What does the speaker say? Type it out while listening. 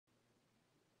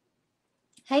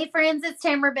Hey friends, it's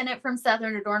Tamara Bennett from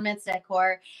Southern Adornments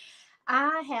Decor.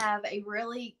 I have a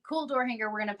really cool door hanger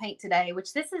we're going to paint today,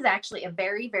 which this is actually a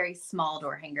very, very small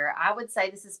door hanger. I would say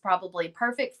this is probably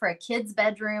perfect for a kid's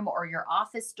bedroom or your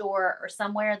office door or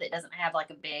somewhere that doesn't have like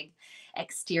a big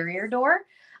exterior door.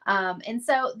 And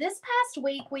so this past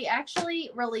week, we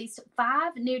actually released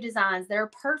 5 new designs that are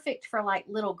perfect for like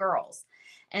little girls.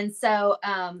 And so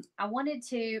I wanted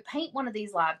to paint one of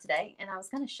these live today, and I was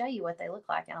going to show you what they look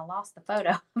like, and I lost the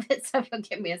photo of it. So if you'll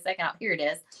give me a second, here it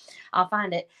is. I'll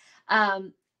find it.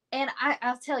 Um, and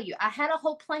I'll tell you, I had a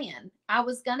whole plan. I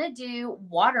was going to do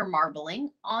water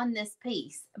marbling on this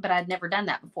piece, but I'd never done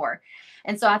that before.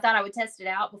 And so I thought I would test it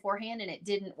out beforehand, and it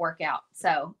didn't work out.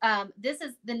 So this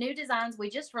is the new designs we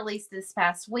just released this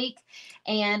past week.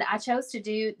 And I chose to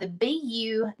do the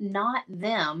BU, not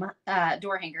them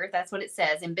door hanger. That's what it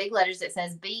says. In big letters, it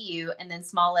says BU, and then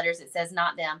small letters, it says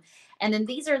not them. And then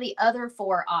these are the other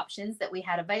 4 options that we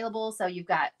had available. So you've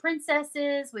got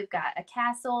princesses, we've got a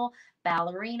castle,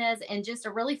 ballerinas, and just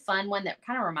a really fun one that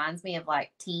kind of reminds me of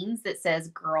like teens that says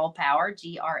girl power,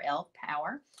 GRL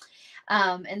power.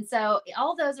 And so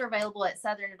all those are available at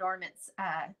Southern Adornments.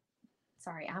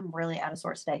 Sorry, I'm really out of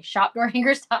sorts today.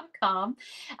 Shopdoorhangers.com.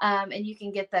 And you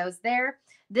can get those there.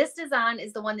 This design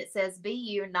is the one that says be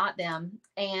you, not them.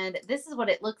 And this is what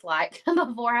it looked like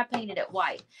before I painted it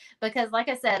white. Because like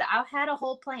I said, I had a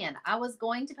whole plan. I was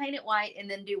going to paint it white and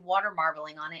then do water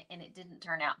marbling on it, and it didn't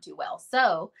turn out too well.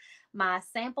 So my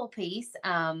sample piece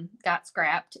got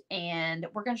scrapped, and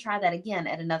we're going to try that again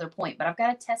at another point. But I've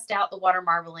got to test out the water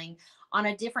marbling on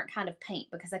a different kind of paint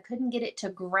because I couldn't get it to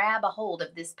grab a hold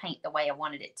of this paint the way I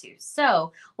wanted it to.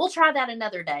 So we'll try that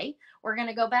another day. We're going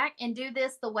to go back and do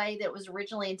this the way that it was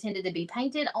originally intended to be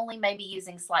painted, only maybe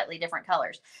using slightly different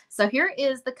colors. So here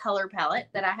is the color palette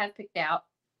that I have picked out.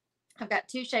 I've got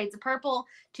 2 shades of purple,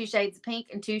 2 shades of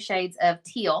pink, and 2 shades of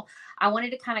teal. I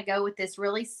wanted to kind of go with this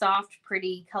really soft,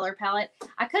 pretty color palette.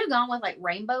 I could have gone with like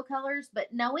rainbow colors,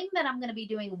 but knowing that I'm going to be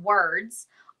doing words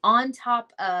on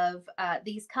top of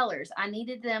these colors, I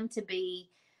needed them to be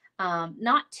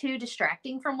not too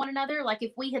distracting from one another. Like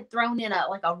if we had thrown in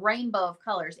a rainbow of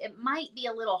colors, it might be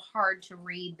a little hard to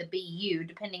read the BU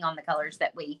depending on the colors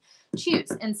that we choose.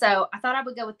 And so I thought I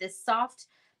would go with this soft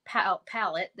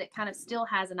palette that kind of still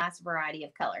has a nice variety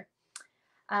of color.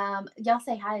 Y'all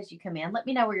say hi as you come in. Let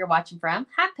me know where you're watching from.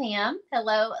 Hi, Pam.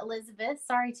 Hello, Elizabeth.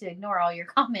 Sorry to ignore all your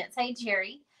comments. Hey,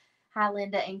 Jerry. Hi,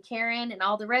 Linda and Karen and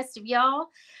all the rest of y'all.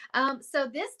 So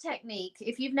this technique,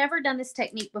 if you've never done this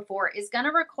technique before, is going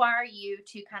to require you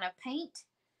to kind of paint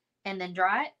and then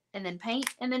dry it and then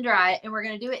paint and then dry it. And we're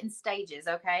going to do it in stages,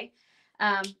 okay?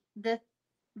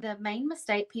 The main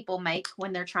mistake people make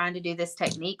when they're trying to do this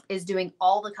technique is doing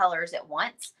all the colors at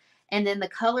once. And then the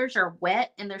colors are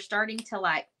wet and they're starting to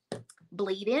like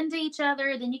bleed into each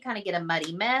other. Then you kind of get a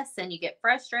muddy mess and you get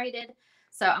frustrated.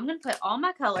 So I'm going to put all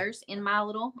my colors in my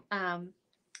little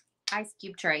ice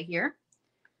cube tray here.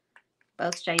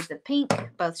 Both shades of pink,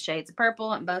 both shades of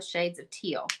purple, and both shades of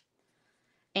teal.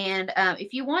 And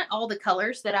if you want all the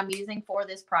colors that I'm using for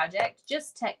this project,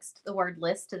 just text the word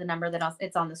list to the number that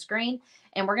it's on the screen.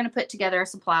 And we're going to put together a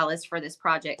supply list for this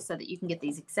project so that you can get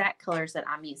these exact colors that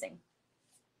I'm using.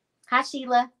 Hi,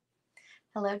 Sheila.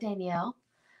 Hello, Danielle.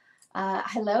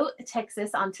 Hello,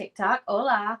 Texas on TikTok.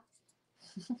 Hola.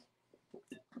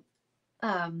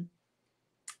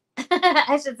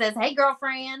 Ashley says, hey,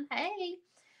 girlfriend. Hey.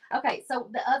 Okay, so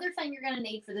the other thing you're going to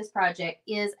need for this project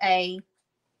is a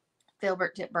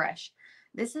filbert tip brush.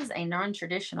 This is a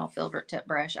non-traditional filbert tip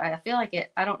brush. I feel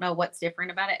like I don't know what's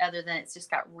different about it other than it's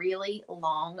just got really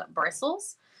long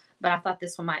bristles, but I thought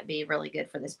this one might be really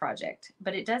good for this project.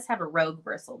 But it does have a rogue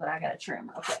bristle that I got to trim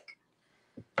real quick.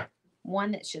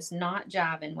 One that's just not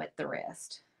jiving with the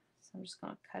rest. So I'm just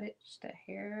going to cut it just a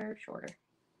hair shorter.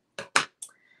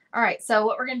 All right, so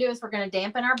what we're going to do is we're going to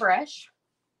dampen our brush,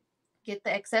 get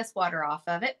the excess water off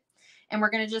of it. And we're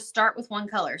going to just start with one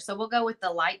color. So we'll go with the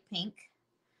light pink.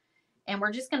 And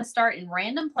we're just going to start in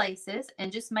random places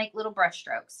and just make little brush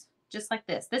strokes, just like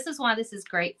this. This is why this is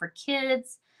great for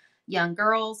kids, young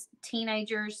girls,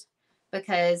 teenagers,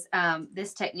 because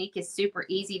this technique is super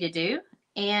easy to do.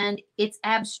 And it's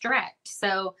abstract.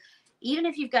 So even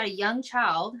if you've got a young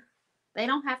child, they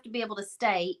don't have to be able to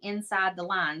stay inside the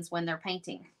lines when they're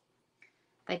painting.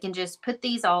 They can just put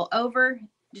these all over,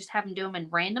 just have them do them in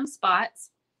random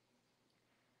spots.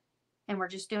 And we're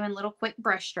just doing little quick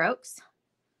brush strokes.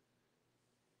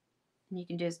 And you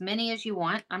can do as many as you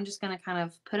want. I'm just going to kind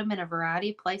of put them in a variety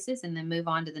of places and then move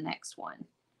on to the next one.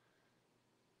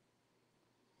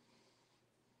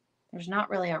 There's not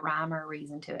really a rhyme or a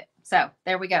reason to it. So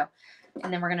there we go.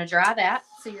 And then we're going to dry that.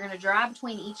 So you're going to dry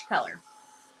between each color.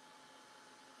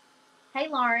 Hey,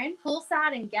 Lauren,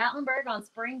 poolside in Gatlinburg on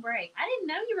spring break. I didn't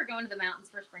know you were going to the mountains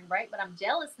for spring break, but I'm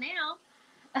jealous now.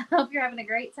 I hope you're having a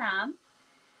great time.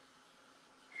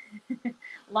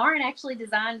 Lauren actually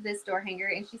designed this door hanger,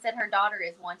 and she said her daughter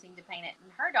is wanting to paint it.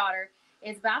 And her daughter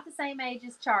is about the same age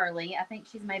as Charlie. I think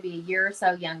she's maybe a year or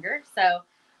so younger. So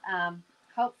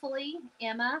hopefully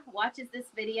Emma watches this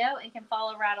video and can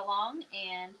follow right along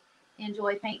and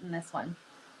enjoy painting this one.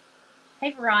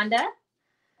 Hey, Veranda.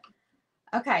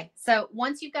 Okay, so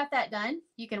once you've got that done,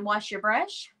 you can wash your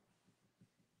brush.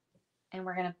 And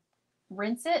we're going to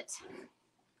rinse it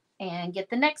and get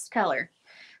the next color.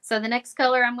 So the next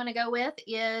color I'm going to go with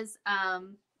is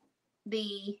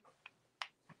the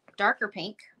darker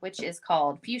pink, which is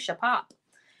called Fuchsia Pop.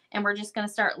 And we're just going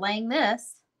to start laying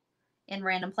this in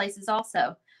random places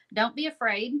also. Don't be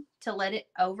afraid to let it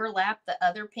overlap the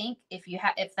other pink.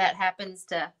 If that happens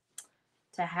to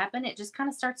happen, it just kind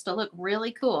of starts to look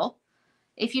really cool.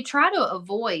 If you try to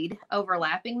avoid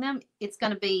overlapping them, it's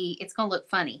going to look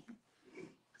funny.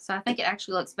 So I think it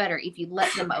actually looks better if you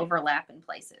let them overlap in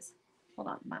places. Hold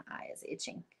on, my eye is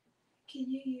itching. Can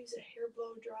you use a hair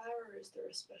blow dryer, or is there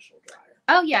a special dryer?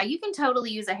 Oh, yeah, you can totally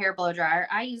use a hair blow dryer.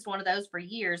 I used one of those for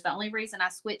years. The only reason I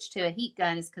switched to a heat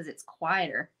gun is because it's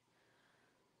quieter.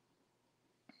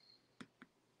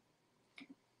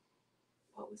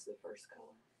 What was the first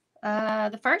color?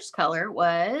 The first color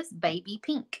was baby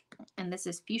pink, and this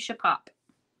is Fuchsia Pop.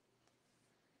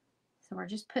 So we're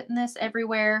just putting this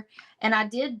everywhere. And I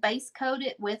did base coat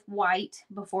it with white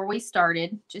before we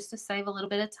started, just to save a little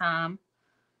bit of time.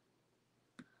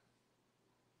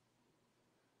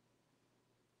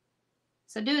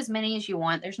 So do as many as you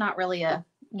want. There's not really a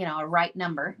right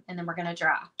number. And then we're going to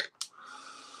dry.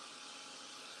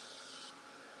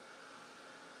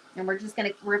 And we're just going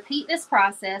to repeat this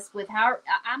process with how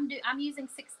I'm using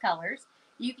 6 colors.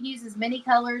 You can use as many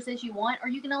colors as you want, or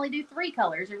you can only do 3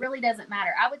 colors. It really doesn't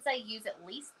matter. I would say use at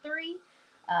least 3.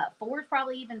 4 is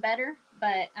probably even better.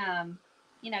 But,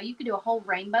 you could do a whole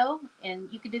rainbow, and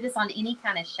you could do this on any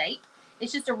kind of shape.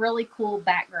 It's just a really cool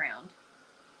background.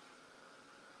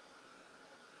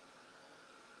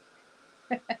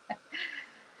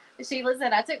 Sheila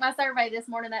said, I took my survey this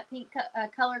morning. That pink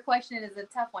color question is a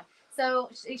tough one. So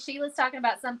Sheila's talking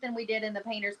about something we did in the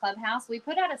Painters Clubhouse. We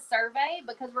put out a survey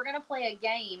because we're going to play a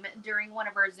game during one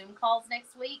of our Zoom calls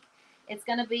next week. It's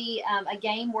going to be a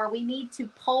game where we need to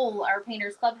poll our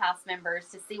Painters Clubhouse members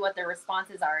to see what their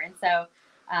responses are. And so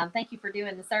thank you for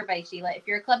doing the survey, Sheila. If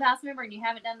you're a Clubhouse member and you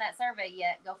haven't done that survey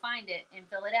yet, go find it and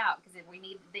fill it out, because we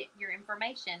need your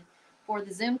information for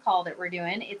the Zoom call that we're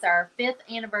doing. It's our 5th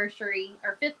anniversary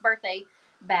or 5th birthday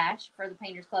bash for the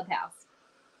Painters Clubhouse.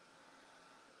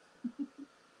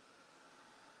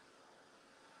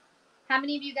 How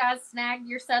many of you guys snagged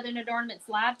your Southern Adoornments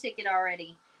live ticket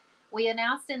already? We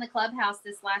announced in the clubhouse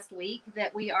this last week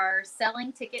that we are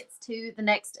selling tickets to the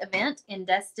next event in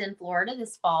Destin, Florida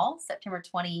this fall, September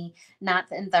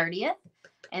 29th and 30th.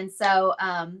 And so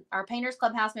our Painters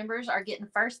Clubhouse members are getting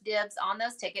first dibs on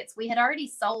those tickets. We had already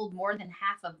sold more than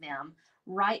half of them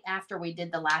right after we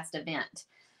did the last event.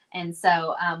 And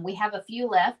so we have a few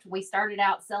left. We started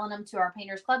out selling them to our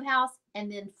Painters Clubhouse. And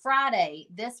then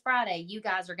this Friday, you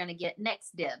guys are going to get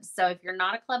next dibs. So if you're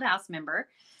not a Clubhouse member,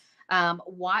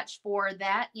 watch for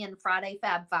that in Friday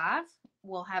Fab 5.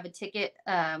 We'll have a ticket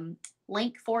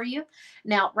link for you.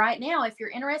 Now, right now, if you're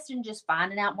interested in just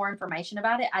finding out more information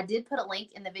about it, I did put a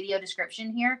link in the video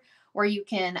description here where you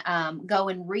can go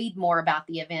and read more about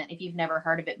the event if you've never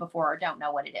heard of it before or don't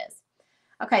know what it is.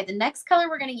 Okay, the next color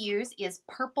we're going to use is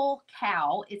Purple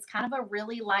Cow. It's kind of a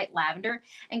really light lavender.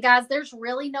 And guys, there's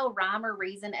really no rhyme or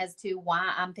reason as to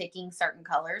why I'm picking certain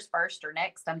colors first or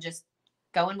next. I'm just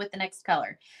going with the next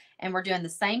color. And we're doing the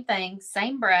same thing,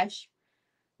 same brush.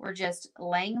 We're just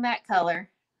laying that color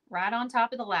right on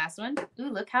top of the last one. Ooh,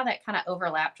 look how that kind of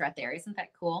overlapped right there. Isn't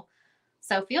that cool?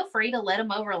 So feel free to let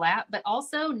them overlap, but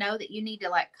also know that you need to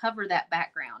cover that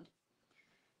background.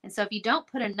 And so if you don't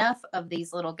put enough of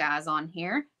these little guys on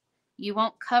here, you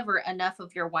won't cover enough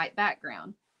of your white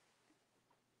background.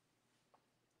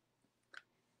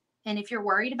 And if you're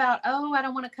worried about, oh, I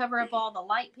don't want to cover up all the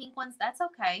light pink ones, that's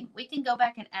okay. We can go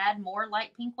back and add more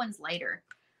light pink ones later.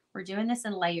 We're doing this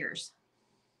in layers.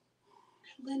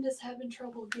 Linda's having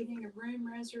trouble getting a room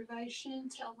reservation.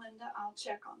 Tell Linda I'll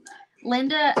check on that.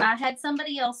 Linda, I had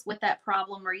somebody else with that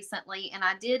problem recently, and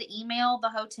I did email the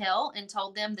hotel and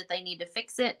told them that they need to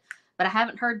fix it, but I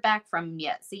haven't heard back from them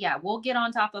yet. So yeah, we'll get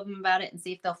on top of them about it and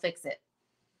see if they'll fix it.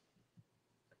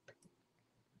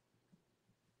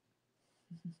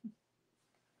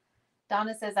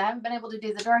 Donna says, I haven't been able to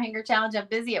do the door hanger challenge. I'm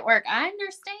busy at work. I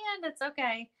understand. It's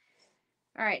okay.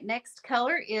 All right, next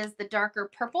color is the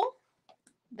darker purple.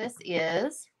 This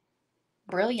is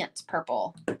Brilliant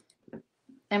Purple.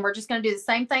 And we're just going to do the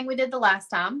same thing we did the last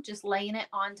time, just laying it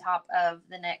on top of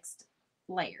the next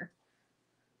layer.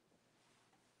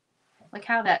 Look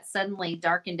how that suddenly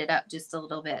darkened it up just a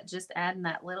little bit, just adding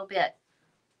that little bit.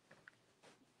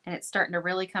 And it's starting to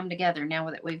really come together now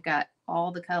that we've got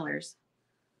all the colors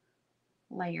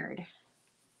layered.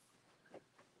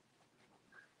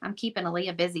 I'm keeping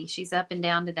Aaliyah busy. She's up and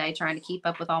down today trying to keep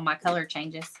up with all my color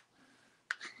changes.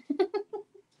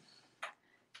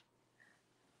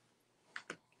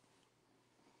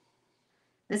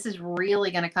 This is really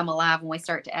going to come alive when we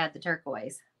start to add the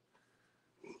turquoise.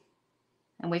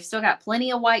 And we've still got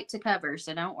plenty of white to cover,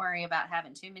 so don't worry about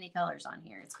having too many colors on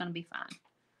here. It's going to be fine.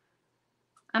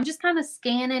 I'm just kind of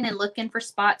scanning and looking for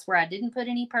spots where I didn't put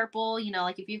any purple. You know,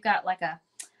 like if you've got like a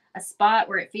spot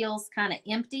where it feels kind of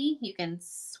empty, you can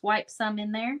swipe some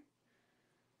in there.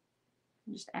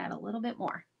 Just add a little bit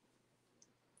more.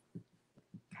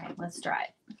 Okay, let's try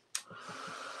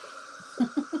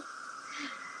it.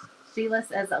 Sheila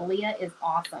says Aaliyah is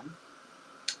awesome.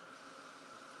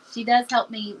 She does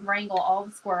help me wrangle all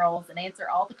the squirrels and answer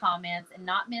all the comments and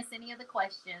not miss any of the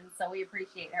questions, so we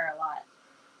appreciate her a lot.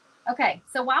 Okay,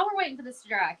 so while we're waiting for this to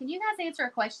dry, can you guys answer a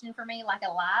question for me, like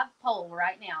a live poll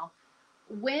right now?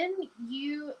 When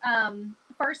you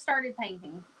first started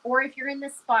painting, or if you're in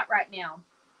this spot right now,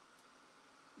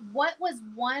 what was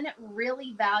one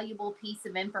really valuable piece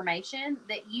of information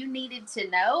that you needed to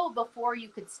know before you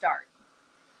could start?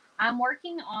 I'm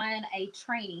working on a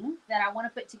training that I want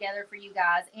to put together for you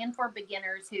guys and for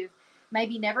beginners who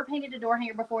maybe never painted a door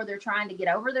hanger before. They're trying to get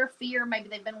over their fear. Maybe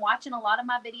they've been watching a lot of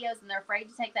my videos and they're afraid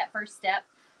to take that first step.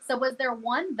 So was there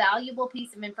one valuable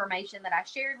piece of information that I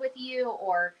shared with you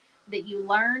or that you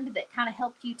learned that kind of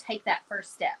helped you take that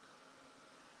first step?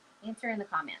 Answer in the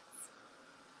comments.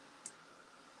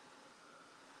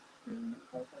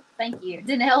 Thank you.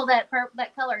 Danelle,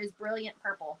 that color is brilliant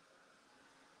purple.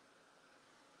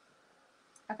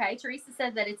 Okay, Teresa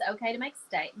said that it's okay to make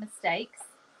mistakes.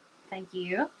 Thank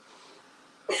you.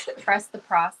 Trust the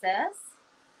process.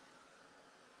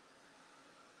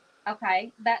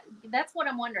 Okay, that's what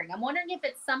I'm wondering. I'm wondering if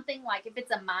it's something like if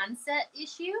it's a mindset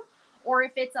issue or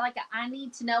if it's like I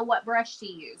need to know what brush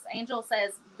to use. Angel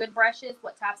says good brushes,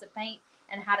 what types of paint,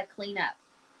 and how to clean up.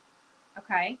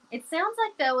 Okay, it sounds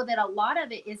like though that a lot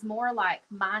of it is more like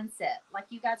mindset. Like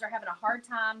you guys are having a hard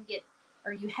time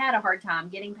you had a hard time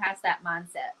getting past that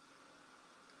mindset.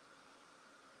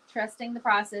 Trusting the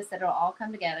process that it'll all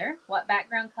come together. What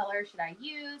background color should I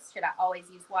use? Should I always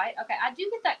use white? Okay, I do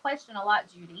get that question a lot,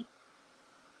 Judy.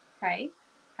 Okay,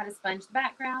 how to sponge the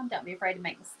background. Don't be afraid to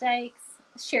make mistakes.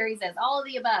 Sherry says all of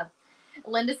the above.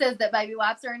 Linda says that baby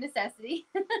wipes are a necessity.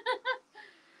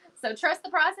 So trust the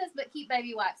process, but keep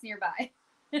baby wipes nearby.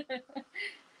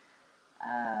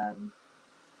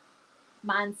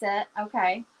 Mindset.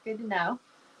 Okay, good to know.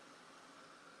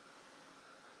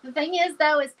 The thing is,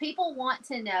 though, is people want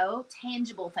to know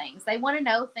tangible things. They want to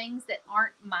know things that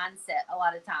aren't mindset a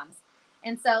lot of times.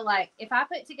 And so, like, if I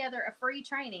put together a free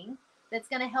training that's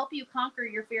going to help you conquer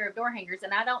your fear of door hangers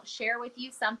and I don't share with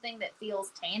you something that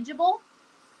feels tangible,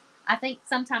 I think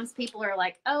sometimes people are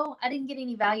like, oh, I didn't get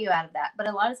any value out of that. But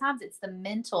a lot of times it's the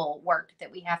mental work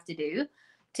that we have to do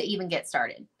to even get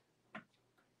started.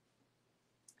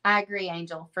 I agree,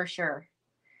 Angel, for sure.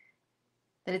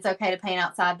 That it's okay to paint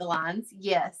outside the lines.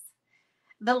 Yes.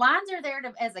 The lines are there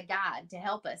as a guide to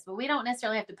help us, but we don't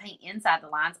necessarily have to paint inside the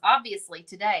lines. Obviously,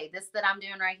 today, this that I'm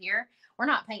doing right here, we're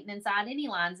not painting inside any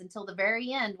lines until the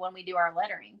very end when we do our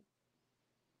lettering.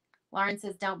 Lauren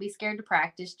says, don't be scared to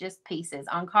practice, just pieces.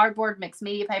 On cardboard, mixed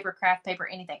media paper, craft paper,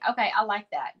 anything. Okay, I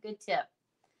like that. Good tip.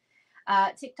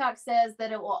 TikTok says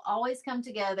that it will always come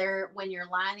together when you're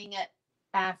lining it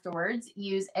afterwards.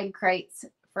 Use egg crates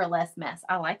for less mess.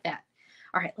 I like that.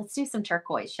 All right, let's do some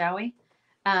turquoise, shall we?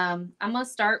 I'm going to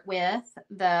start with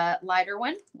the lighter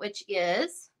one, which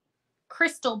is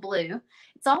crystal blue.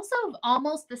 It's also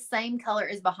almost the same color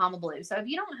as Bahama blue. So if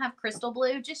you don't have crystal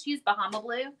blue, just use Bahama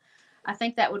blue. I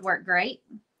think that would work great.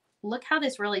 Look how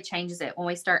this really changes it when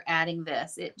we start adding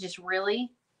this. It just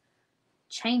really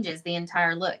changes the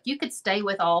entire look. You could stay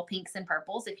with all pinks and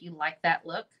purples if you like that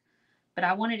look, but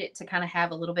I wanted it to kind of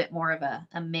have a little bit more of a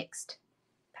mixed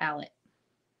palette.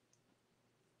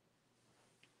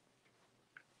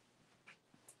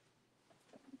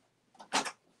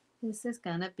 This is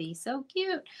going to be so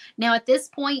cute. Now, at this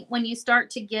point, when you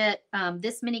start to get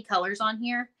this many colors on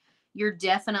here, you're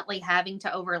definitely having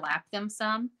to overlap them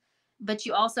some. But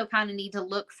you also kind of need to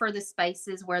look for the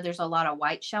spaces where there's a lot of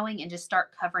white showing and just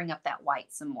start covering up that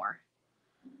white some more.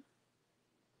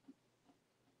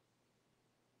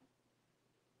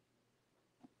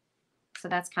 So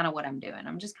that's kind of what I'm doing.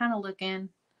 I'm just kind of looking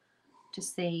to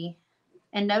see.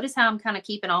 And notice how I'm kind of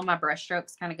keeping all my brush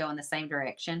strokes kind of go in the same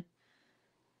direction.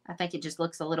 I think it just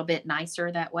looks a little bit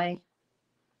nicer that way.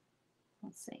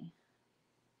 Let's see.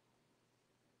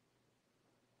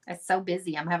 It's so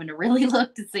busy. I'm having to really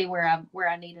look to see where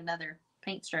I need another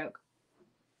paint stroke.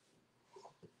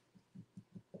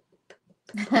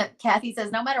 Kathy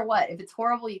says, no matter what, if it's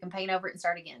horrible, you can paint over it and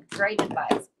start again. Great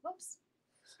advice. Whoops.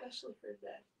 Especially for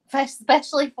today.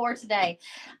 Especially for today.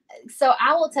 So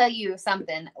I will tell you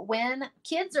something. When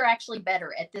kids are actually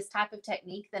better at this type of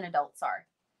technique than adults are,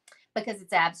 because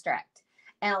it's abstract.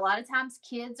 And a lot of times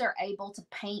kids are able to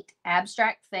paint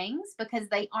abstract things because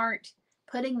they aren't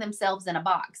putting themselves in a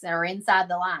box or inside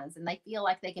the lines, and they feel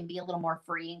like they can be a little more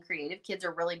free and creative. Kids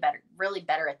are really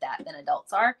better at that than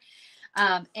adults are.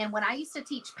 And when I used to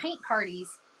teach paint parties,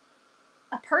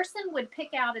 a person would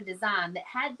pick out a design that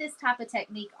had this type of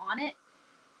technique on it,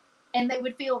 and they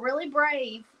would feel really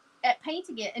brave at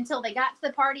painting it until they got to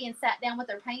the party and sat down with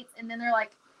their paints, and then they're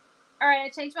like, all right, I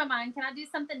changed my mind. Can I do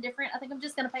something different? I think I'm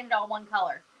just going to paint it all one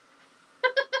color.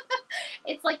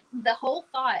 It's like the whole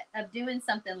thought of doing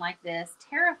something like this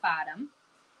terrified them,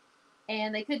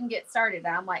 and they couldn't get started.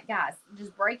 And I'm like, guys,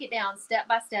 just break it down step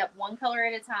by step, one color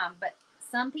at a time. But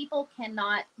some people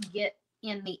cannot get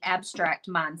in the abstract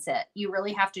mindset. You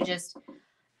really have to just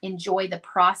enjoy the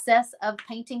process of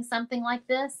painting something like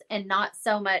this and not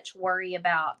so much worry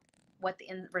about what the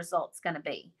end result's going to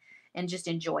be, and just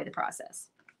enjoy the process.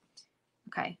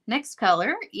 Okay, next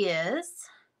color is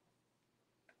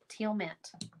teal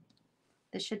mint.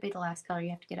 This should be the last color you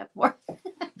have to get up for.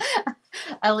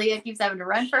 Aaliyah keeps having to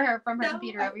run from her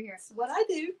computer over here. That's what I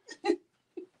do.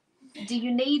 Do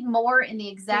you need more in the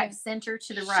exact center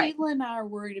to the right? Sheila and I are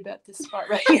worried about this spot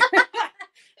right here.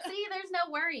 See, there's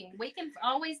no worrying. We can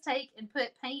always take and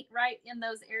put paint right in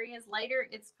those areas later.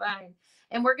 It's fine.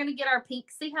 And we're going to get our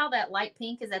pink. See how that light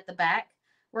pink is at the back?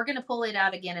 We're going to pull it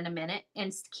out again in a minute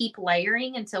and keep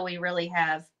layering until we really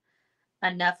have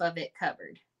enough of it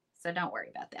covered. So don't worry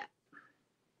about that.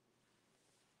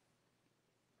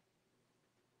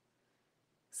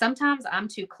 Sometimes I'm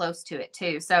too close to it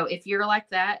too. So if you're like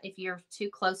that, if you're too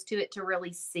close to it to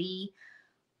really see,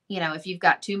 you know, if you've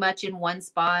got too much in one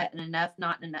spot and enough,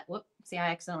 not enough. Whoop, see, I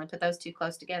accidentally put those too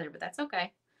close together, but that's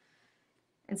okay.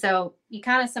 And so you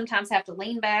kind of sometimes have to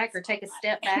lean back or take a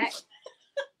step back.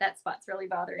 That spot's really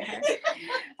bothering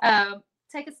her.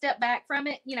 Take a step back from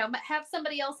it, you know, have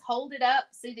somebody else hold it up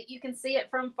so that you can see it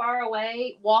from far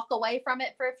away, walk away from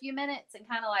it for a few minutes and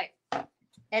kind of like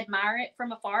admire it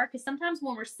from afar. Because sometimes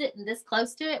when we're sitting this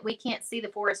close to it, we can't see the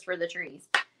forest for the trees.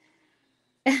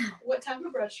 What type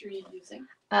of brush are you using?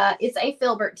 It's a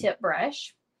filbert tip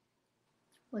brush.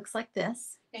 Looks like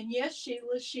this. And yes,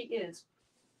 Sheila, she is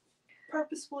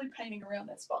purposefully painting around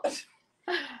that spot.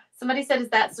 Somebody said, is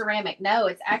that ceramic? No,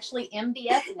 it's actually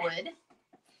MDF wood.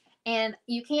 And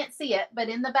you can't see it, but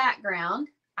in the background,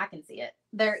 I can see it.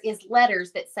 There is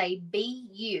letters that say be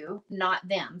you, not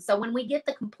them. So when we get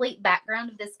the complete background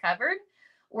of this covered,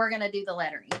 we're going to do the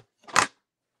lettering.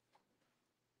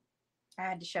 I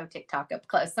had to show TikTok up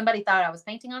close. Somebody thought I was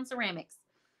painting on ceramics.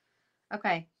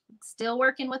 Okay, still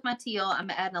working with my teal.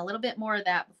 I'm adding a little bit more of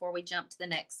that before we jump to the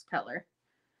next color.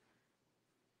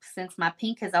 Since my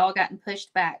pink has all gotten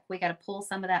pushed back, we got to pull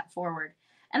some of that forward.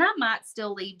 And I might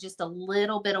still leave just a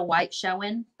little bit of white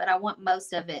showing, but I want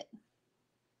most of it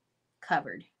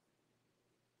covered.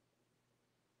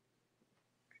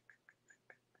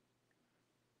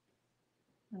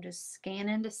 I'm just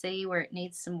scanning to see where it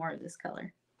needs some more of this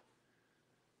color.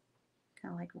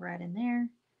 Kind of like right in there.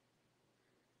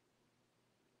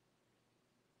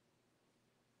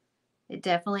 It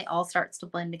definitely all starts to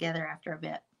blend together after a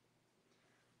bit.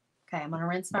 Okay, I'm going to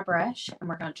rinse my brush and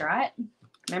we're going to dry it.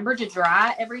 Remember to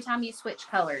dry every time you switch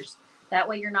colors. That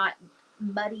way you're not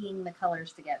muddying the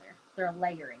colors together. They're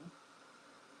layering.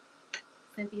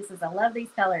 Cynthia says, I love these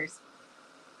colors.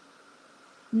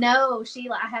 No,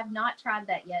 Sheila, I have not tried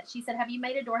that yet. She said, have you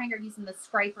made a door hanger using the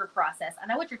scraper process? I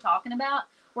know what you're talking about,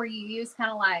 where you use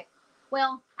kind of like,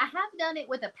 well, I have done it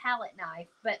with a palette knife,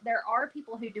 but there are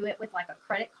people who do it with like a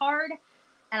credit card,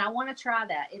 and I want to try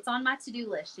that. It's on my to-do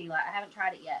list, Sheila. I haven't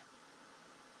tried it yet.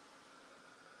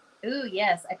 Ooh,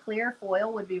 yes, a clear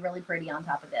foil would be really pretty on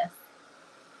top of this.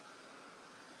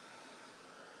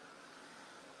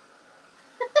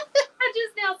 I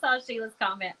just now saw Sheila's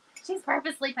comment. She's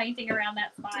purposely painting around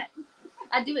that spot.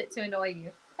 I do it to annoy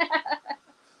you.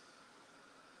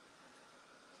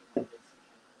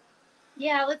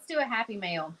 Yeah, let's do a happy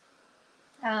mail.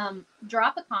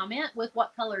 Drop a comment with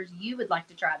what colors you would like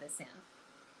to try this in.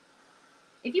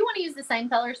 If you want to use the same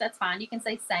colors, that's fine. You can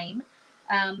say same.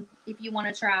 If you want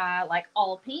to try like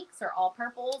all pinks or all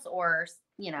purples or,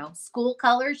 you know, school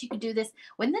colors, you could do this.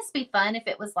 Wouldn't this be fun if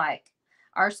it was like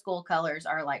our school colors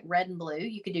are like red and blue?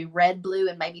 You could do red, blue,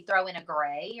 and maybe throw in a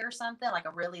gray or something, like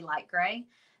a really light gray.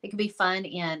 It could be fun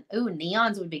in, ooh,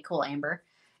 neons would be cool, Amber.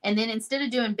 And then instead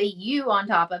of doing BU on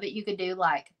top of it, you could do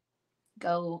like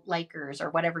go Lakers or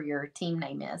whatever your team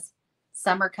name is.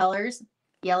 Summer colors,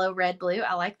 yellow, red, blue.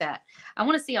 I like that. I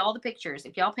want to see all the pictures.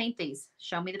 If y'all paint these,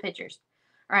 show me the pictures.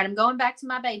 All right, I'm going back to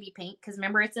my baby pink because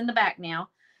remember it's in the back now.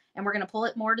 And we're going to pull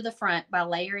it more to the front by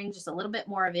layering just a little bit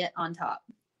more of it on top.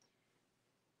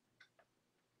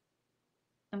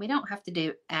 And we don't have to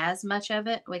do as much of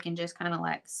it. We can just kind of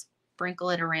like sprinkle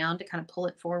it around to kind of pull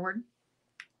it forward.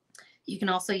 You can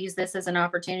also use this as an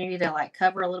opportunity to like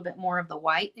cover a little bit more of the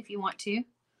white if you want to.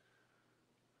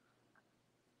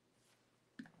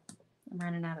 I'm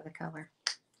running out of the color.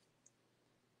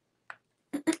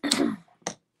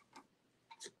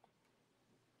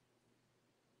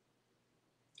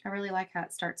 I really like how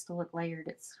it starts to look layered.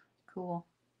 It's cool.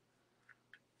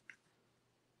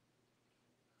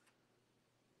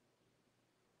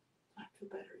 I feel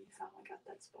better. You finally got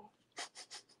that spot.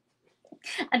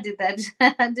 I did that.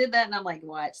 I did that, and I'm like,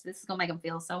 watch. This is gonna make them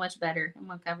feel so much better. I'm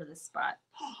gonna cover this spot.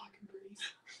 Oh, I can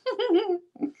breathe.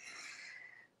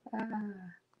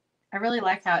 I really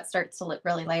like how it starts to look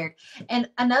really layered. And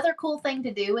another cool thing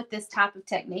to do with this type of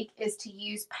technique is to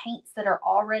use paints that are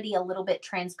already a little bit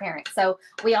transparent. So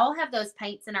we all have those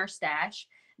paints in our stash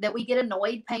that we get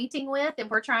annoyed painting with if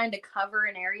we're trying to cover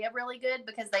an area really good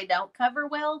because they don't cover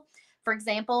well. For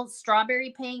example,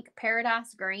 strawberry pink,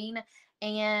 paradise green,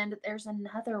 and there's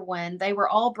another one. They were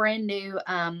all brand new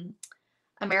Deco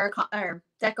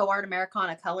Art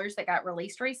Americana colors that got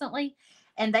released recently.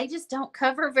 And they just don't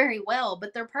cover very well,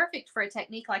 but they're perfect for a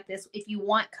technique like this if you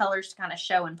want colors to kind of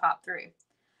show and pop through.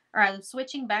 All right, I'm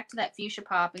switching back to that fuchsia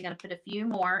pop. I'm going to put a few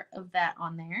more of that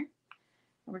on there.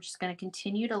 We're just going to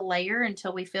continue to layer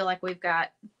until we feel like we've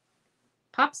got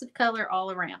pops of color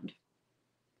all around.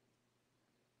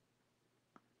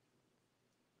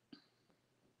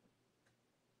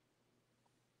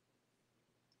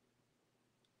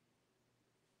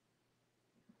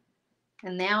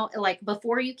 And now, like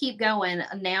before you keep going,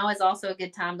 now is also a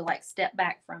good time to like step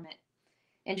back from it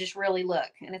and just really look.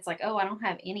 And it's like, oh, I don't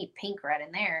have any pink right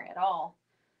in there at all.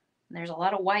 And there's a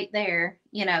lot of white there.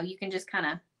 You know, you can just kind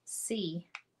of see,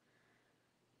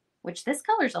 which this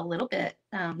color's a little bit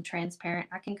transparent.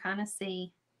 I can kind of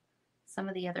see some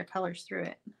of the other colors through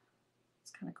it.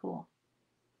 It's kind of cool.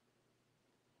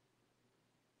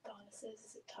 Donna says,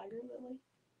 is it Tiger Lily?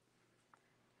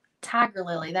 Tiger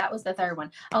Lily. That was the third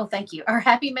one. Oh, thank you. Our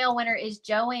happy mail winner is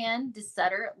Joanne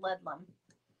DeSutter Ludlam.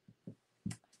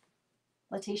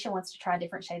 Letitia wants to try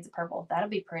different shades of purple. That'll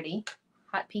be pretty.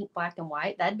 Hot pink, black, and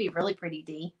white. That'd be really pretty,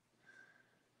 Dee.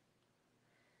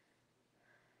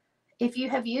 If you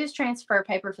have used transfer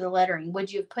paper for the lettering,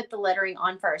 would you have put the lettering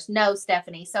on first? No,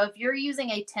 Stephanie. So if you're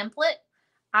using a template,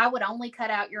 I would only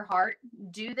cut out your heart.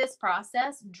 Do this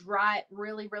process, dry it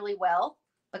really, really well.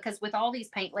 Because with all these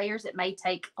paint layers, it may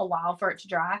take a while for it to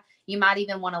dry. You might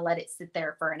even want to let it sit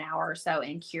there for an hour or so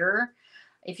and cure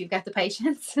if you've got the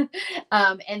patience.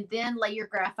 And then lay your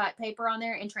graphite paper on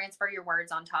there and transfer your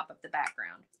words on top of the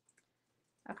background.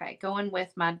 Okay, going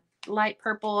with my light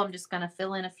purple, I'm just going to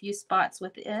fill in a few spots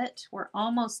with it. We're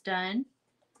almost done.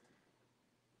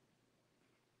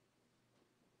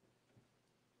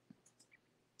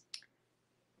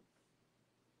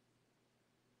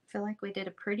 I feel like we did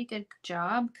a pretty good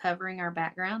job covering our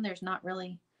background. There's not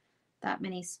really that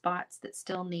many spots that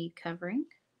still need covering.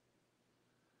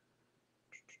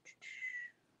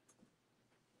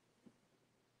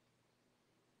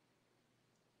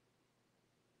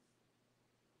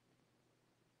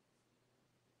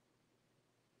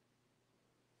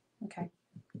 Okay.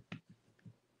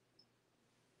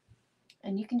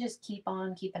 And you can just keep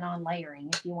on keeping on layering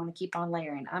if you want to keep on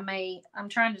layering. I'm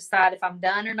trying to decide if I'm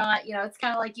done or not. You know, it's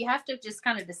kind of like you have to just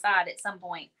kind of decide at some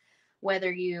point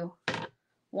whether you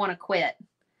want to quit.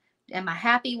 Am I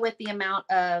happy with the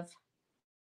amount of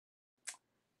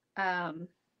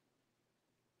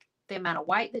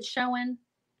white that's showing?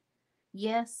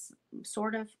 Yes,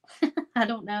 sort of. I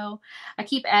don't know. I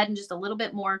keep adding just a little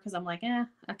bit more because I'm like, I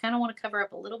kind of want to cover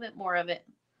up a little bit more of it.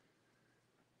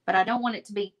 But I don't want it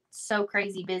to be so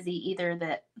crazy busy either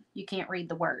that you can't read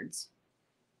the words.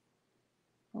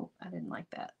 Oh, I didn't like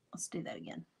that. Let's do that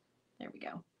again. There we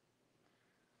go.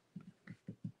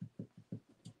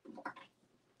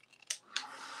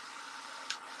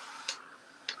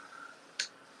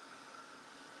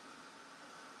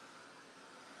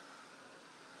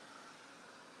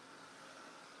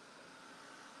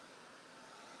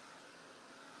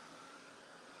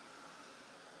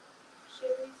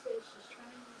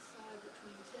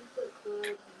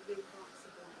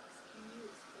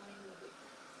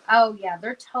 Oh yeah,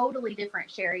 they're totally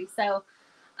different, Sherry. So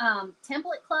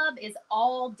Template Club is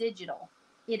all digital.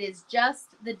 It is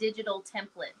just the digital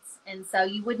templates. And so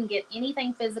you wouldn't get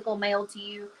anything physical mailed to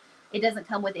you. It doesn't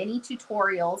come with any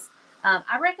tutorials.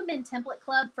 I recommend Template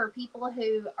Club for people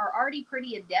who are already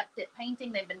pretty adept at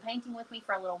painting. They've been painting with me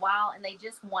for a little while and they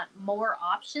just want more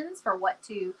options for what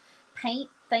to paint,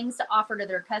 things to offer to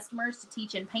their customers to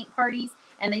teach in paint parties,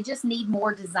 and they just need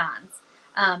more designs.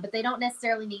 But they don't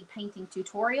necessarily need painting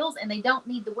tutorials, and they don't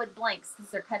need the wood blanks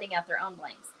because they're cutting out their own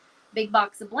blanks. Big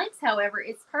Box of Blanks, however,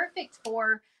 it's perfect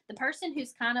for the person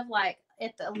who's kind of like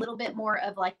at a little bit more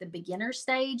of like the beginner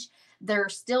stage. They're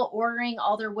still ordering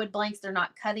all their wood blanks. They're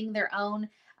not cutting their own.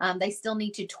 They still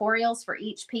need tutorials for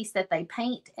each piece that they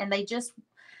paint, and they just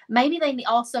maybe they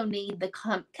also need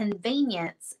the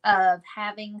convenience of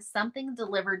having something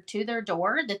delivered to their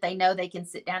door that they know they can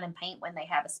sit down and paint when they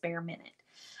have a spare minute.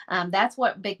 That's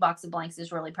what Big Box of Blanks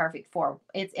is really perfect for.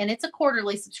 It's a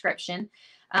quarterly subscription.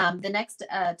 The next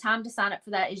time to sign up for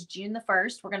that is June the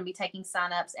 1st. We're going to be taking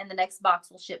signups, and the next box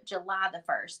will ship July the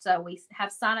 1st. So we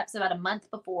have signups about a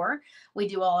month before we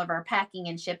do all of our packing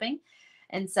and shipping.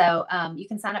 And so you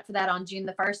can sign up for that on June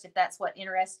the 1st if that's what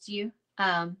interests you.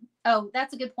 Oh,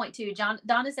 that's a good point too.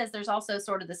 Donna says there's also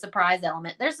sort of the surprise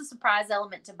element. There's a surprise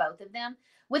element to both of them.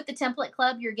 With the Template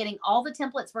Club, you're getting all the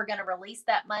templates we're going to release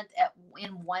that month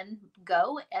in one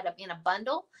go in a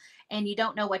bundle, and you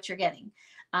don't know what you're getting.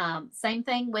 Same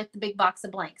thing with the Big Box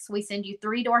of Blanks. We send you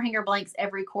 3 door hanger blanks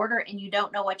every quarter, and you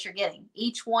don't know what you're getting.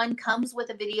 Each one comes with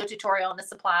a video tutorial and a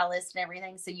supply list and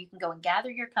everything, so you can go and gather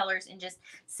your colors and just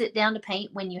sit down to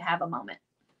paint when you have a moment.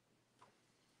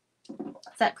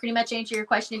 Does that pretty much answer your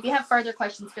question? If you have further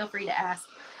questions, feel free to ask.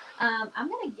 I'm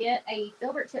going to get a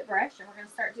filbert tip brush, and we're going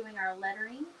to start doing our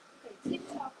lettering. Okay,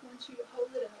 TikTok wants you to hold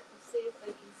it up and see if they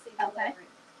can see the lettering.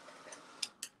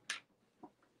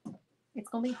 It's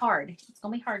going to be hard. It's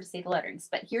going to be hard to see the letterings,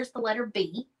 but here's the letter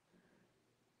B.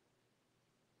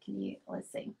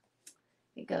 Let's see.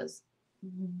 It goes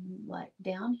like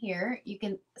down here. You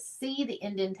can see the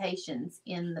indentations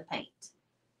in the paint.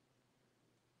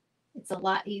 It's a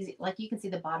lot easier. Like you can see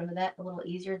the bottom of that a little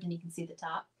easier than you can see the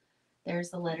top.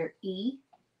 There's the letter E.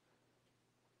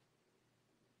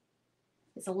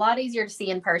 It's a lot easier to see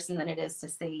in person than it is to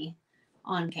see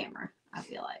on camera, I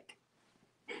feel like.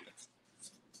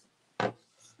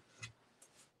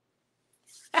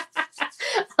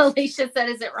 Alicia said,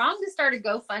 is it wrong to start a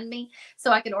GoFundMe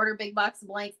so I can order Big Box of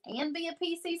Blanks and be a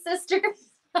PC sister?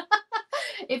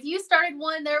 If you started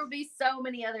one, there would be so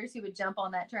many others who would jump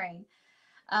on that train.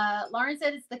 Lauren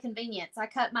said it's the convenience. I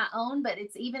cut my own, but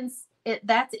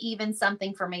that's even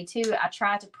something for me too. I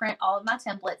try to print all of my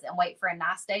templates and wait for a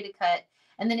nice day to cut.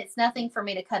 And then it's nothing for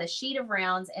me to cut a sheet of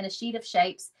rounds and a sheet of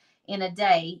shapes in a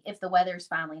day if the weather is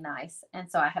finally nice. And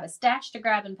so I have a stash to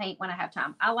grab and paint when I have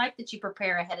time. I like that you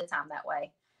prepare ahead of time that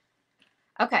way.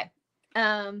 Okay.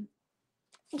 I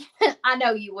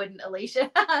know you wouldn't,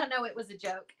 Alicia. I know it was a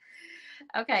joke.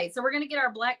 Okay, so we're going to get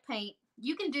our black paint.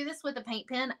 You can do this with a paint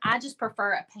pen. I just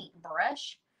prefer a paint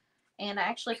brush. And I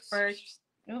actually prefer,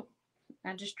 oh,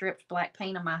 I just dripped black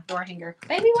paint on my door hanger.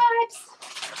 Baby wipes.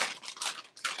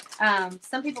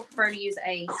 Some people prefer to use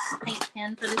a paint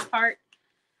pen for this part.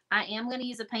 I am going to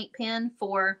use a paint pen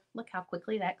for, look how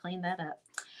quickly that cleaned that up.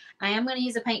 I am going to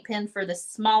use a paint pen for the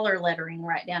smaller lettering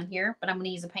right down here, but I'm going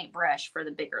to use a paint brush for the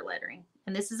bigger lettering.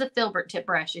 And this is a filbert tip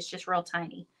brush. It's just real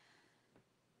tiny.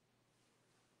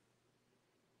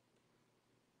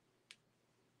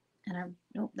 And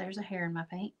there's a hair in my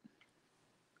paint.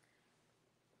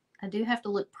 I do have to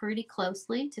look pretty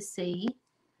closely to see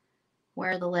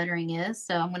where the lettering is,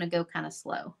 so I'm going to go kind of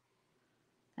slow.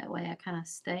 That way I kind of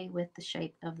stay with the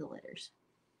shape of the letters.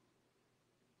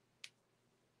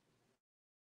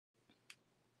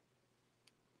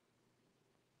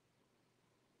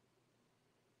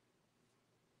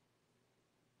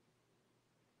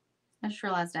 I just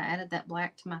realized I added that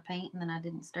black to my paint and then I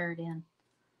didn't stir it in.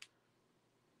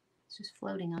 It's just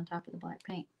floating on top of the black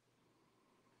paint.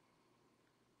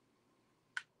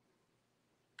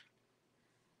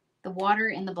 The water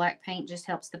in the black paint just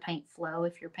helps the paint flow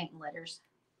if you're painting letters.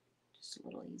 Just a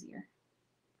little easier.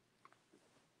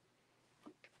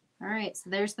 All right,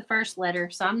 so there's the first letter.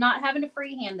 So I'm not having to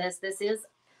freehand this. This is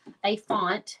a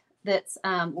font that's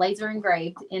laser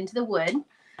engraved into the wood.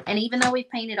 And even though we've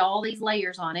painted all these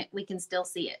layers on it, we can still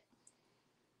see it.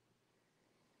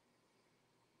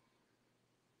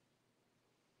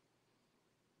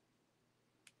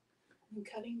 When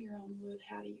cutting your own wood,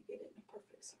 how do you get it in a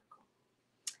perfect circle?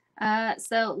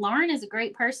 So Lauren is a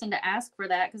great person to ask for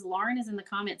that, because Lauren is in the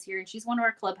comments here and she's one of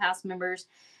our Clubhouse members.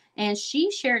 And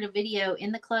she shared a video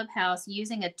in the Clubhouse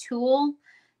using a tool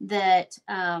that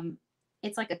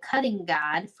it's like a cutting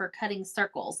guide for cutting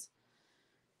circles.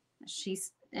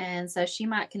 So she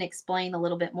can explain a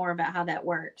little bit more about how that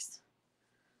works.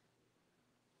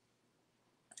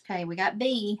 Okay, we got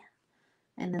B,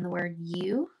 and then the word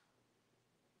U.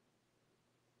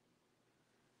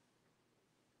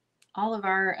 All of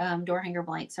our door hanger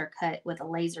blanks are cut with a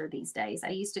laser these days. I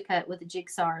used to cut with a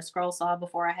jigsaw or a scroll saw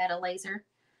before I had a laser.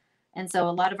 And so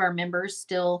a lot of our members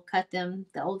still cut them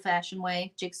the old-fashioned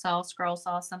way, jigsaw, scroll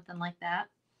saw, something like that.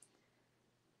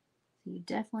 So you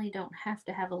definitely don't have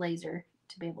to have a laser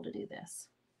to be able to do this.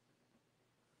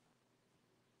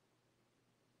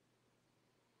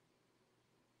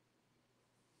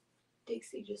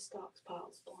 Dixie just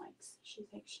stockpiles blanks. She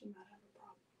thinks she might have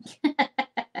a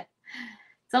problem.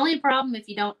 It's only a problem if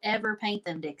you don't ever paint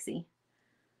them, Dixie.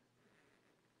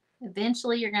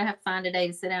 Eventually, you're going to have to find a day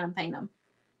to sit down and paint them.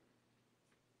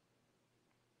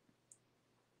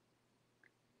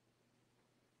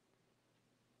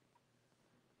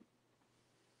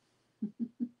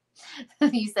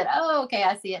 You said, oh, okay,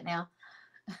 I see it now.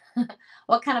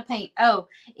 What kind of paint? Oh,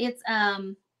 it's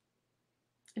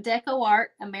Decor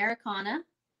Americana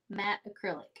matte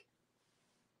acrylic.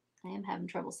 I am having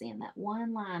trouble seeing that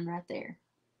one line right there.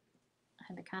 I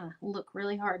had to kind of look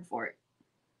really hard for it.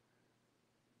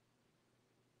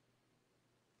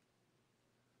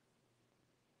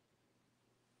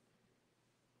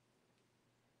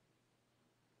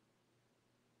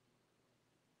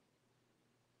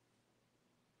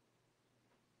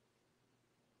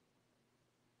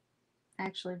 I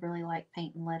actually really like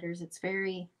painting letters. It's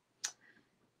very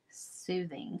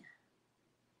soothing.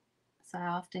 So I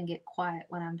often get quiet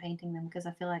when I'm painting them because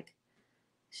I feel like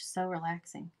it's so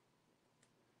relaxing.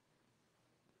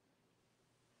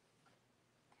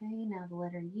 Okay, now the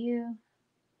letter U.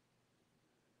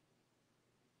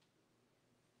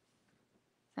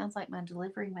 Sounds like my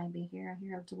delivery may be here. I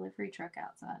hear a delivery truck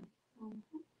outside.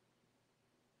 Mm-hmm.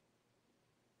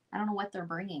 I don't know what they're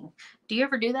bringing. Do you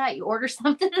ever do that? You order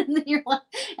something and then you're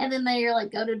like,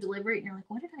 go to delivery and you're like,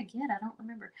 what did I get? I don't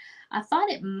remember. I thought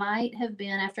it might have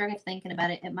been, after I got thinking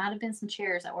about it, it might have been some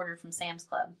chairs I ordered from Sam's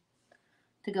Club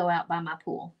to go out by my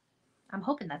pool. I'm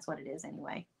hoping that's what it is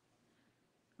anyway.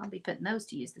 I'll be putting those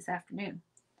to use this afternoon.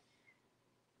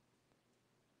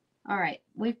 All right,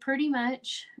 we've pretty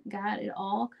much got it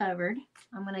all covered.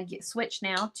 I'm going to switch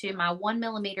now to my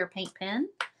 1mm paint pen.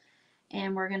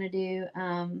 And we're going to do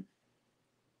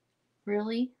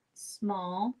really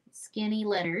small, skinny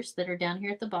letters that are down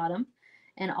here at the bottom.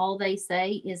 And all they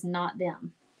say is not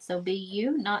them. So be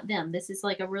you, not them. This is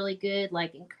like a really good,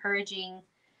 like encouraging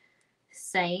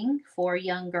saying for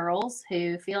young girls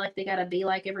who feel like they got to be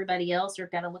like everybody else or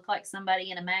got to look like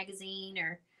somebody in a magazine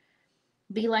or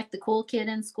be like the cool kid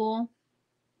in school.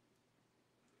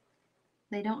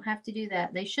 They don't have to do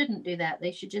that. They shouldn't do that.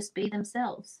 They should just be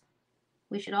themselves.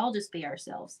 We should all just be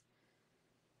ourselves.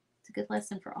 It's a good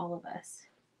lesson for all of us.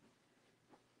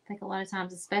 I think a lot of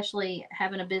times, especially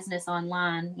having a business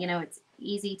online, you know, it's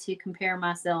easy to compare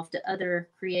myself to other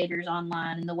creators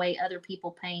online and the way other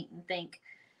people paint and think,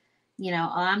 you know,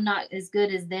 oh, I'm not as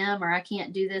good as them or I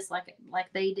can't do this like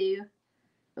they do.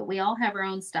 But we all have our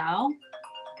own style.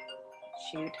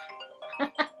 Shoot.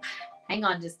 Hang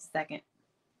on just a second.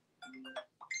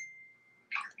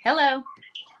 Hello.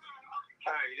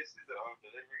 Hi, this is the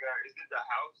delivery guy. Is it the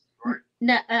house, right?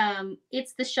 No,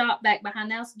 it's the shop back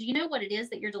behind the house. Do you know what it is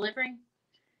that you're delivering?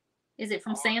 Is it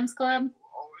from Sam's Club?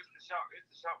 Oh, it's the shop. It's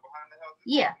the shop behind the house.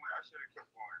 Yeah. I should have kept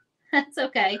going. That's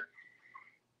okay.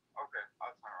 Okay,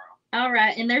 I'll turn around. All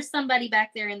right, and there's somebody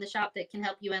back there in the shop that can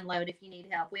help you unload if you need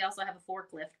help. We also have a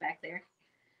forklift back there.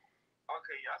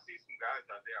 Okay, yeah, I see some guys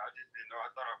out there. I just didn't know. I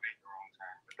thought I made the wrong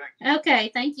time. But thank you. Okay,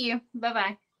 thank you.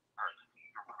 Bye-bye.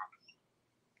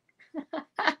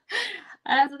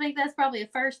 I think that's probably the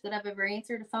first that I've ever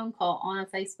answered a phone call on a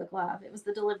Facebook Live. It was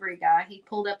the delivery guy. He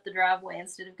pulled up the driveway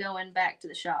instead of going back to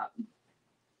the shop.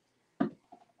 All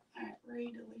right,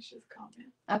 read Alicia's comment.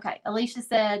 Okay, Alicia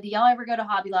said, do y'all ever go to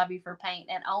Hobby Lobby for paint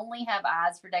and only have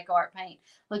eyes for Decor paint,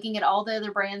 looking at all the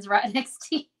other brands right next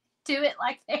to it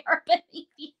like they are beneath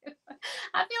you?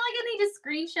 I feel like I need to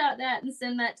screenshot that and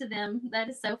send that to them. That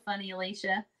is so funny,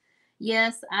 Alicia.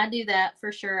 Yes, I do that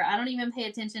for sure. I don't even pay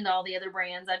attention to all the other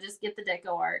brands. I just get the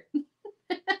deco art.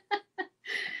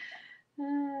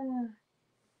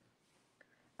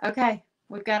 Okay,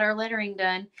 we've got our lettering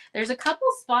done. There's a couple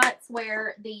spots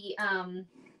where the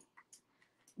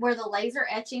laser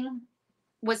etching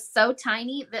was so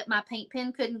tiny that my paint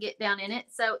pen couldn't get down in it.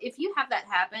 So if you have that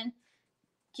happen,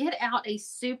 get out a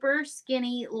super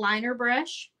skinny liner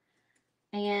brush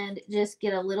and just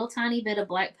get a little tiny bit of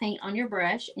black paint on your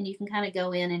brush, and you can kind of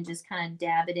go in and just kind of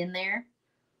dab it in there.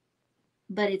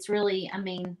 But it's really, I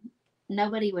mean,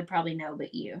 nobody would probably know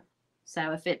but you.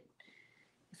 So if it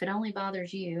only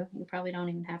bothers you, you probably don't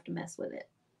even have to mess with it.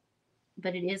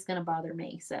 But it is going to bother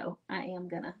me, so I am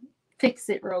going to fix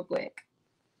it real quick.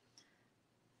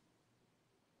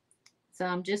 So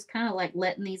I'm just kind of like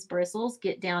letting these bristles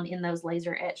get down in those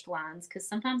laser etched lines, because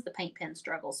sometimes the paint pen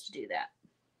struggles to do that.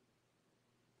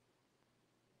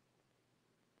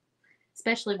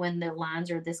 Especially when the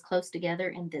lines are this close together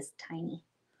and this tiny.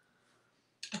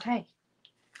 Okay.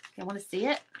 You want to see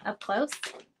it up close?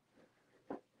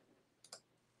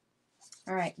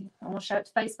 All right. I'm going to show it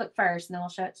to Facebook first, and then we'll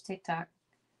show it to TikTok.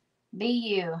 Be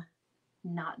you,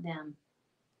 not them.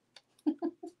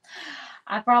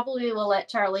 I probably will let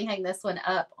Charlie hang this one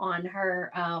up on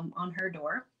her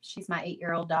door. She's my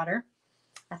 8-year-old daughter.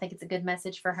 I think it's a good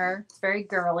message for her. It's very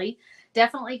girly.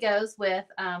 Definitely goes with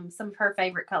some of her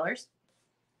favorite colors.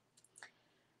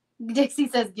 Dixie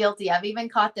says guilty. I've even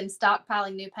caught them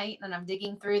stockpiling new paint, and I'm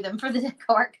digging through them for the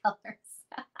decor colors.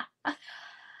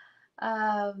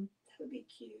 That would be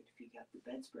cute if you got the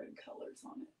bedspread colors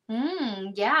on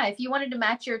it. Yeah, if you wanted to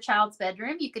match your child's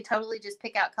bedroom, you could totally just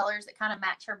pick out colors that kind of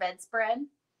match her bedspread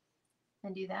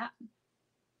and do that.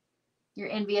 You're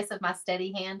envious of my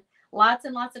steady hand. Lots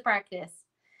and lots of practice.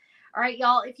 All right,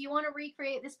 y'all, if you want to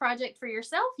recreate this project for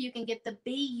yourself, you can get the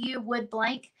BU wood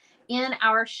blank in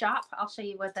our shop. I'll show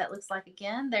you what that looks like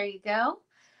again. There you go.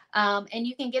 And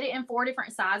you can get it in 4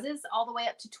 different sizes, all the way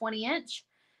up to 20-inch.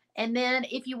 And then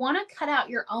if you want to cut out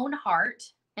your own heart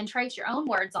and trace your own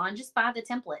words on, just buy the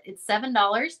template. It's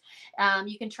 $7.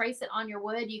 You can trace it on your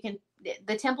wood.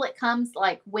 The template comes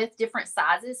like with different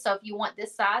sizes. So if you want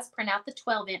this size, print out the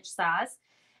 12-inch size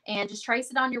and just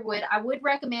trace it on your wood. I would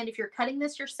recommend, if you're cutting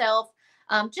this yourself,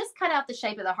 just cut out the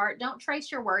shape of the heart. Don't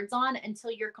trace your words on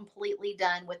until you're completely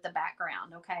done with the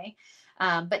background, okay?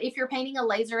 But if you're painting a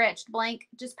laser etched blank,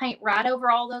 just paint right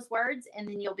over all those words, and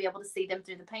then you'll be able to see them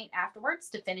through the paint afterwards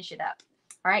to finish it up.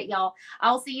 All right, y'all.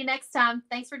 I'll see you next time.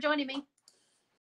 Thanks for joining me.